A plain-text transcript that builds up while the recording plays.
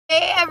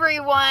Hey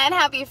everyone,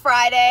 happy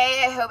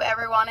Friday. I hope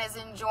everyone is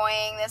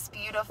enjoying this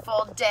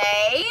beautiful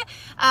day.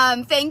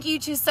 Thank you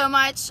so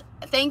much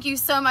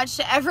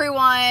to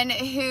everyone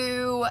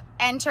who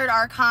entered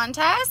our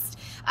contest.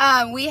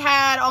 We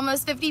had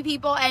almost 50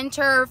 people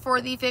enter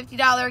for the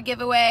 $50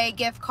 giveaway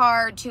gift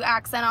card to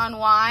Accent on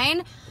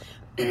Wine.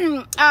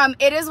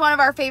 It is one of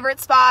our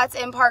favorite spots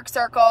in Park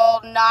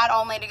Circle, not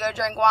only to go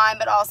drink wine,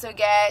 but also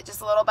get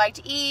just a little bite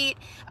to eat.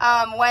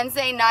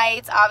 Wednesday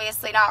nights,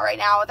 obviously not right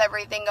now with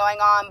everything going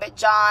on, but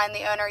John,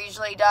 the owner,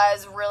 usually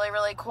does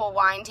really cool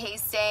wine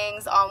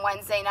tastings on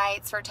Wednesday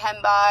nights for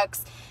 10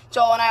 bucks.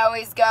 Joel and I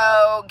always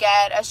go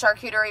get a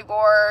charcuterie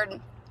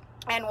board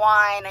and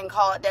wine and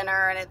call it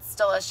dinner, and it's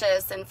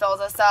delicious and fills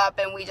us up,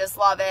 and we just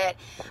love it.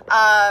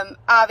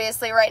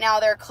 Obviously right now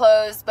they're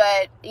closed,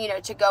 but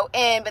to go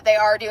in, but they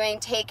are doing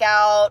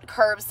takeout,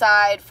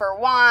 curbside for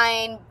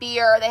wine,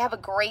 beer. They have a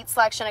great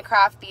selection of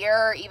craft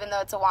beer, even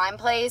though it's a wine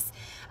place.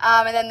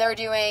 And then they're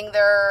doing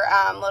their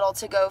little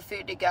to-go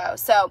food to go.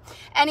 So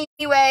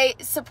anyway,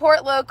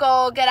 support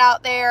local, get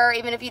out there,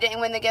 even if you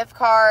didn't win the gift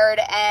card,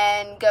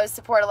 and go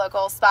support a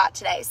local spot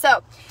today.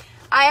 So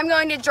I am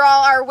going to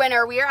draw our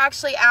winner. We are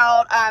actually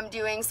out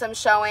doing some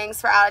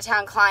showings for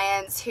out-of-town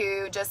clients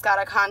who just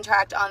got a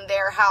contract on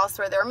their house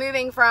where they're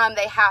moving from.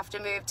 They have to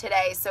move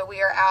today, so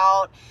we are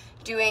out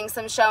doing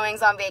some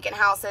showings on vacant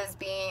houses,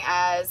 being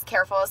as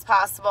careful as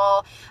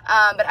possible.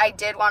 But I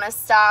did want to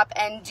stop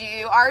and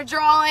do our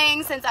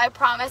drawing since I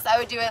promised I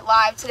would do it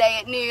live today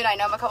at noon. I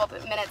know I'm a couple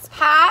of minutes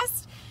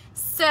past.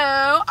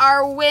 So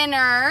our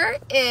winner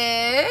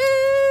is...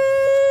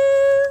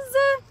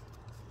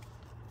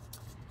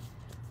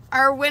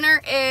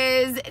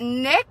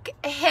 Nick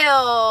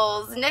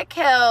Hills. Nick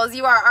Hills,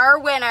 you are our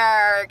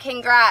winner.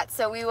 Congrats.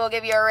 So we will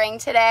give you a ring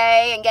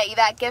today and get you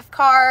that gift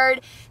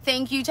card.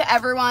 Thank you to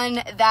everyone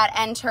that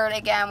entered.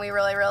 Again, we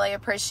really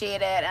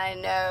appreciate it. And I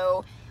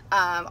know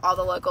all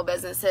the local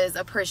businesses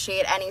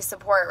appreciate any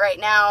support right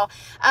now.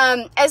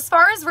 As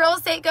far as real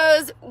estate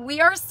goes, we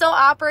are still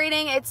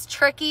operating. It's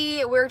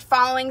tricky. We're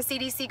following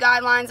CDC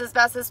guidelines as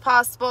best as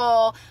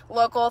possible,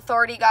 local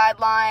authority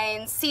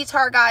guidelines,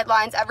 CTAR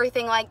guidelines,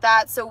 everything like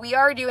that. So we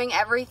are doing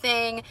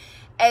everything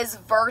as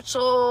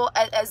virtual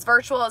as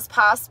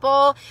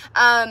possible.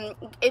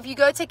 If you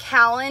go to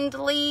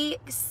Calendly,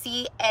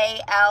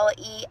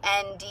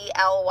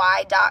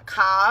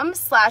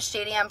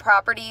 calendly.com/JDM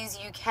Properties,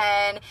 you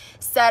can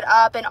set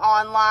up an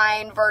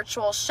online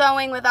virtual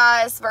showing with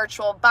us,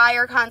 virtual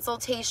buyer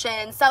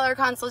consultation, seller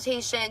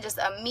consultation, just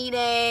a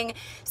meeting.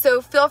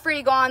 So feel free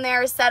to go on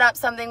there, set up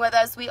something with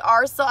us. We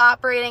are still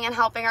operating and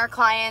helping our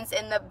clients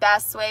in the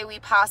best way we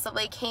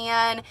possibly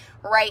can.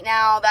 Right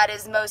now, that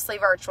is mostly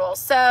virtual.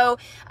 So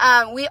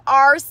we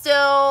are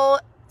still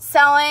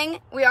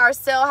selling. We are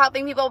still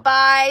helping people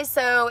buy.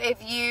 So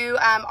if you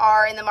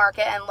are in the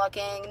market and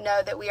looking,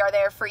 know that we are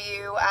there for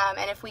you.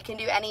 And if we can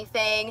do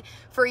anything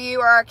for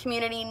you or our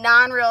community,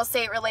 non-real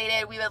estate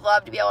related, we would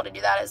love to be able to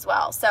do that as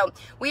well. So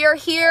we are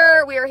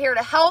here. We are here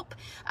to help.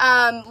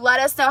 Let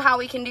us know how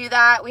we can do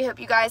that. We hope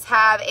you guys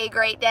have a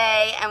great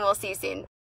day, and we'll see you soon.